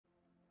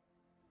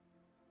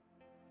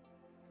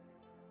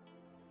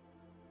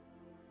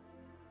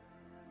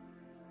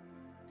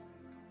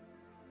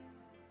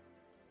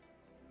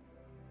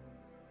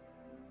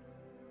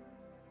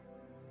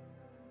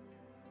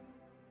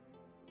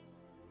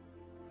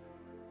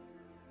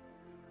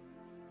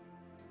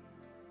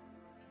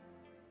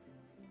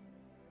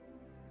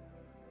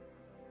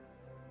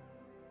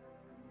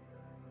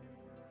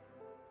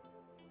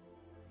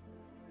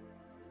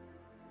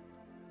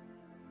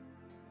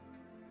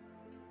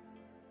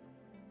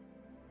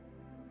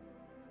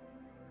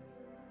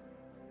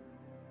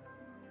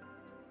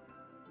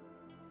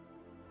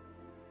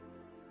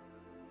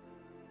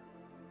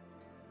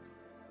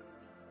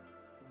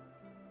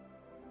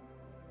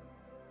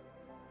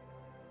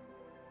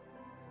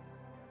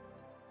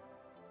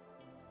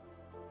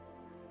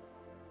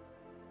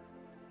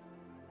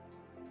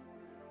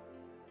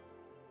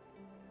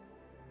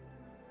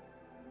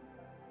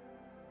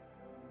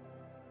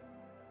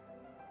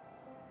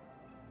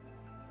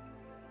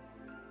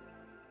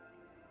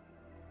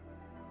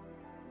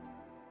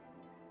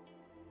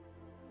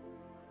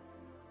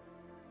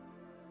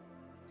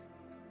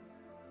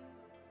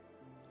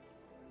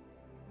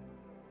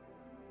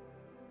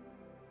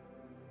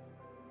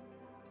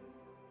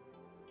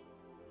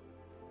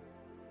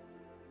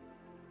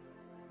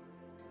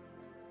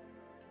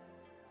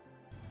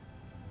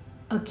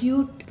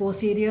Acute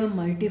posterior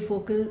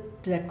multifocal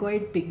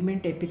placoid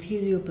pigment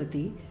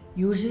epitheliopathy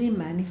usually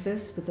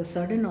manifests with a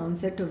sudden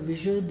onset of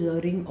visual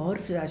blurring or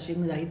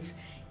flashing lights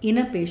in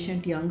a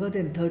patient younger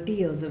than 30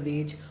 years of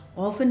age,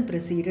 often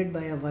preceded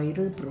by a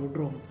viral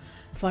prodrome.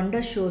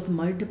 Fundus shows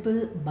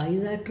multiple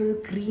bilateral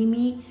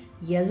creamy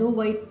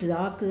yellow-white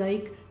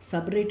plaque-like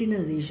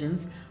subretinal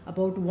lesions,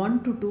 about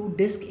 1 to 2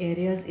 disc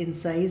areas in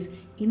size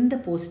in the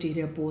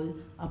posterior pole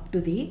up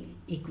to the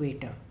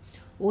equator.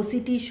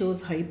 OCT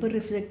shows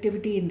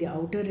hyperreflectivity in the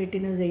outer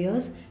retinal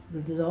layers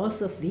with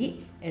loss of the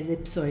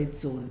ellipsoid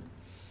zone.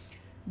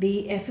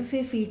 The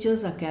FFA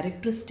features are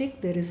characteristic.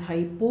 There is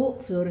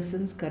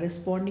hypofluorescence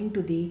corresponding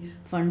to the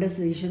fundus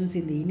lesions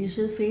in the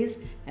initial phase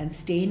and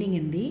staining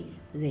in the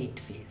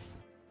late phase.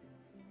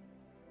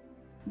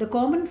 The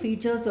common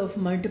features of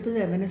multiple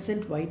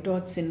evanescent white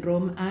dot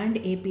syndrome and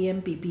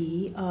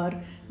APM-PPE are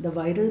the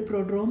viral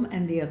prodrome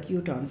and the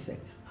acute onset.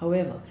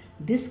 However,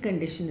 this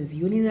condition is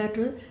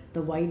unilateral.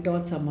 The white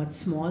dots are much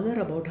smaller,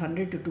 about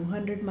 100 to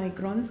 200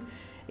 microns,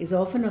 is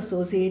often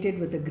associated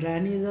with a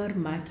granular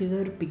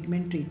macular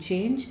pigmentary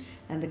change,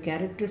 and the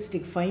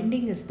characteristic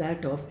finding is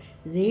that of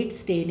late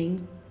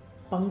staining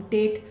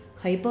punctate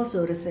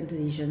hyperfluorescent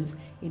lesions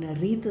in a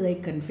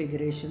wreath-like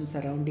configuration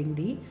surrounding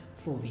the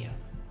fovea.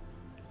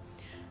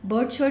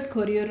 Birdshot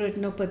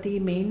chorioretinopathy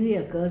mainly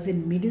occurs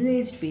in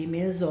middle-aged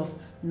females of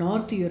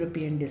North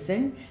European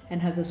descent and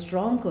has a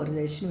strong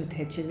correlation with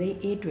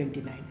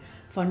HLA-A29.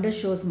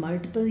 Fundus shows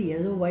multiple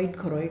yellow-white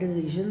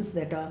choroidal lesions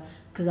that are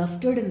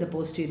clustered in the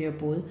posterior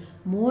pole,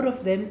 more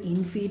of them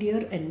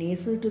inferior and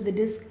nasal to the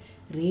disc,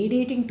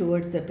 radiating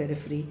towards the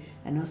periphery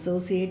and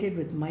associated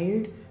with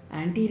mild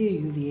anterior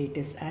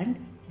uveitis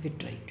and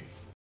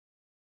vitritis.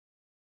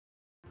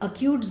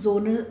 Acute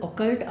zonal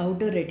occult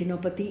outer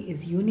retinopathy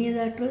is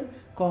unilateral,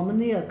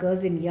 commonly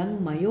occurs in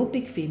young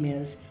myopic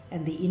females,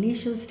 and the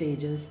initial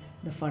stages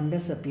the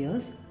fundus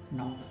appears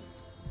normal.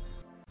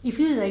 If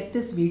you like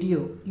this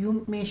video,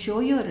 you may show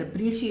your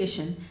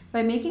appreciation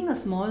by making a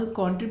small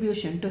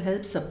contribution to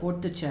help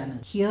support the channel.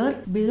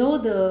 Here below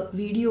the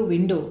video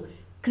window,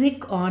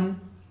 click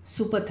on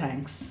Super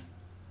Thanks.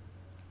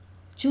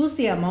 Choose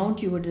the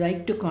amount you would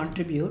like to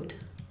contribute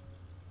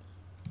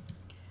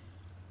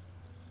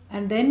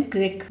and then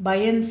click Buy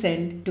and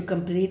Send to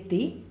complete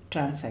the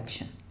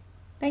transaction.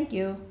 Thank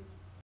you.